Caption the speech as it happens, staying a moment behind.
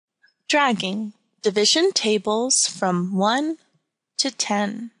Dragging division tables from 1 to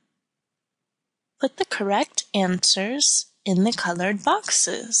 10. Put the correct answers in the colored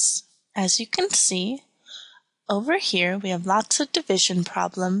boxes. As you can see, over here we have lots of division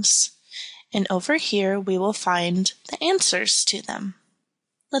problems, and over here we will find the answers to them.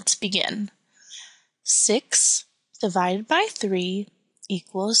 Let's begin. 6 divided by 3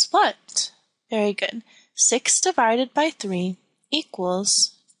 equals what? Very good. 6 divided by 3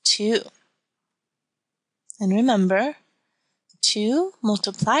 equals 2. And remember, 2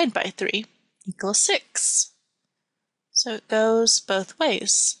 multiplied by 3 equals 6. So it goes both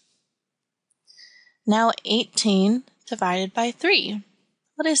ways. Now 18 divided by 3.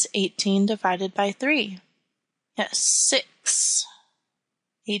 What is 18 divided by 3? Yes, 6.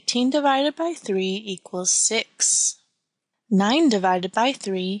 18 divided by 3 equals 6. 9 divided by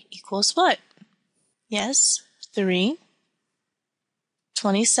 3 equals what? Yes, 3.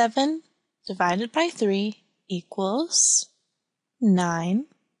 27 divided by 3 equals 9.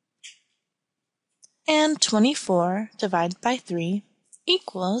 And 24 divided by 3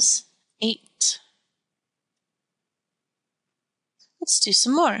 equals 8. Let's do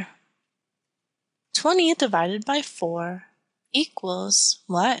some more. 20 divided by 4 equals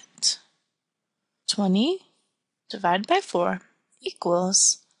what? 20 divided by 4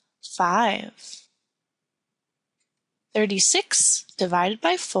 equals 5. 36 divided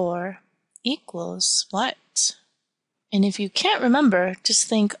by 4 equals what? And if you can't remember, just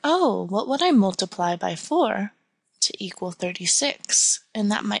think, oh, what would I multiply by 4 to equal 36?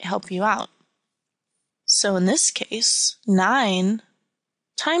 And that might help you out. So in this case, 9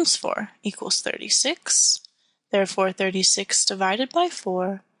 times 4 equals 36. Therefore, 36 divided by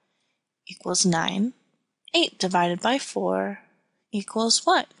 4 equals 9. 8 divided by 4 equals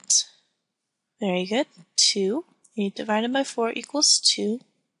what? Very good, 2. 8 divided by 4 equals 2.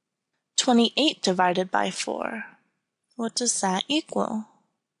 28 divided by 4. What does that equal?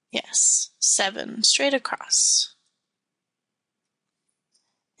 Yes, 7, straight across.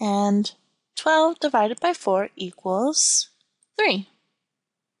 And 12 divided by 4 equals 3.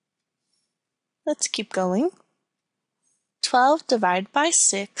 Let's keep going. 12 divided by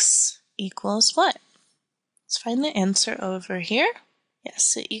 6 equals what? Let's find the answer over here.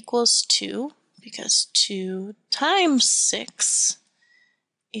 Yes, it equals 2, because 2 times 6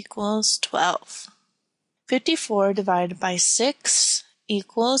 equals 12. 54 divided by 6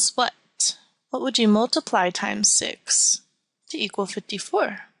 equals what? What would you multiply times 6 to equal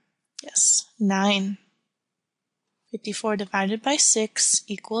 54? Yes, 9. 54 divided by 6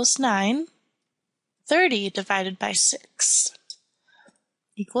 equals 9. 30 divided by 6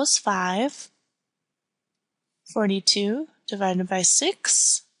 equals 5. 42 divided by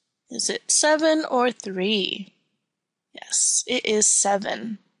 6, is it 7 or 3? Yes, it is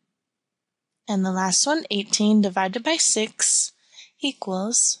 7. And the last one, 18 divided by 6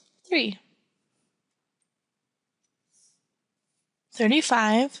 equals 3.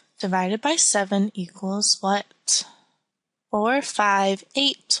 35 divided by 7 equals what? 4, 5,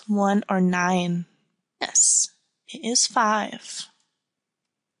 8, 1, or 9? Yes, it is 5.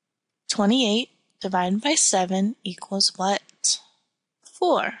 28 divided by 7 equals what?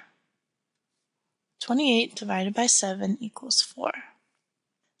 4. 28 divided by 7 equals 4.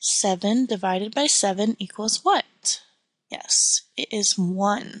 7 divided by 7 equals what? Yes, it is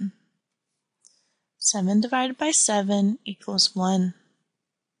 1. 7 divided by 7 equals 1.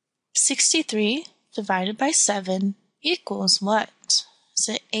 63 divided by 7 equals what? Is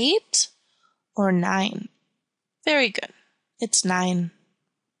it 8 or 9? Very good. It's 9.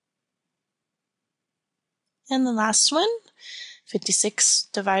 And the last one, 56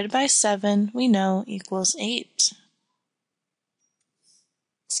 divided by 7, we know equals 8.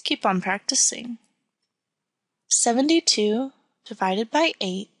 Let's keep on practicing. 72 divided by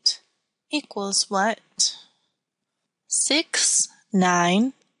 8 equals what? 6,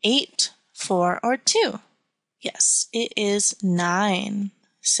 9, 8, 4, or 2? Yes, it is 9.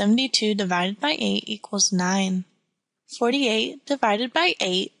 72 divided by 8 equals 9. 48 divided by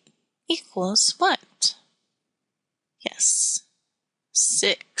 8 equals what? Yes,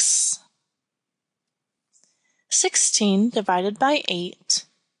 6. 16 divided by 8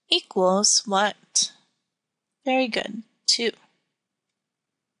 equals what? Very good, 2.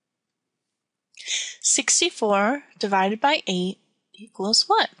 64 divided by 8 equals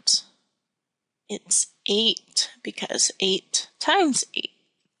what? It's 8, because 8 times 8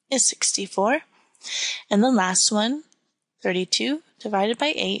 is 64. And the last one, 32 divided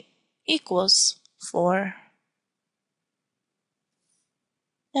by 8 equals 4.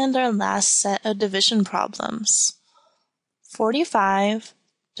 And our last set of division problems. 45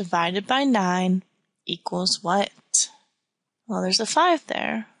 divided by 9 equals what? Well, there's a 5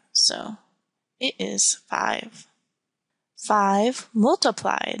 there, so it is 5. 5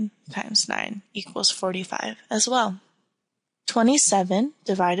 multiplied times 9 equals 45 as well. 27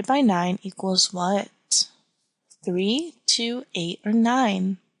 divided by 9 equals what? 3, 2, 8, or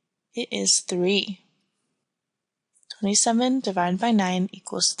 9? It is 3. 27 divided by 9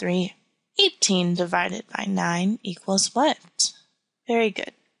 equals 3. 18 divided by 9 equals what? Very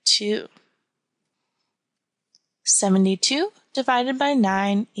good, 2. 72 divided by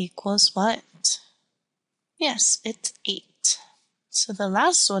 9 equals what? Yes, it's 8. So the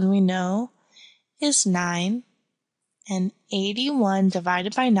last one we know is 9, and 81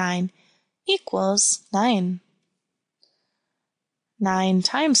 divided by 9 equals 9. 9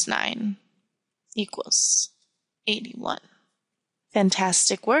 times 9 equals 81.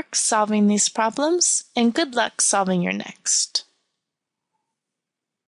 Fantastic work solving these problems, and good luck solving your next.